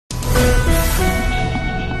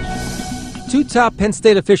Two top Penn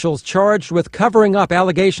State officials charged with covering up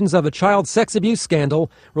allegations of a child sex abuse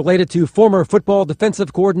scandal related to former football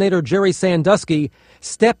defensive coordinator Jerry Sandusky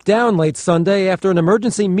stepped down late Sunday after an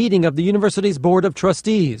emergency meeting of the university's Board of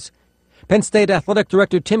Trustees. Penn State Athletic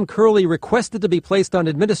Director Tim Curley requested to be placed on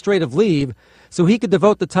administrative leave so he could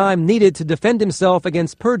devote the time needed to defend himself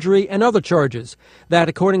against perjury and other charges. That,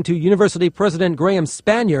 according to University President Graham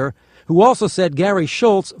Spanier, who also said Gary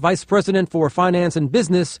Schultz, Vice President for Finance and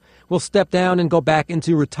Business, will step down and go back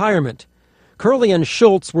into retirement. Curley and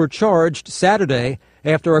Schultz were charged Saturday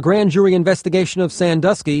after a grand jury investigation of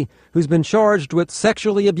Sandusky, who's been charged with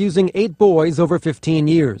sexually abusing 8 boys over 15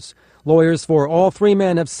 years. Lawyers for all 3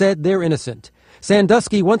 men have said they're innocent.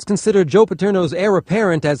 Sandusky, once considered Joe Paterno's heir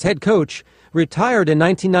apparent as head coach, retired in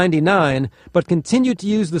 1999, but continued to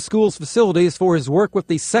use the school's facilities for his work with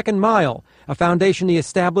the Second Mile, a foundation he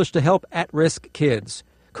established to help at-risk kids.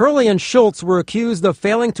 Curley and Schultz were accused of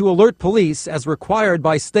failing to alert police, as required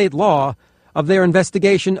by state law, of their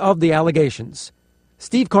investigation of the allegations.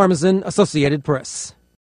 Steve Karmazin, Associated Press.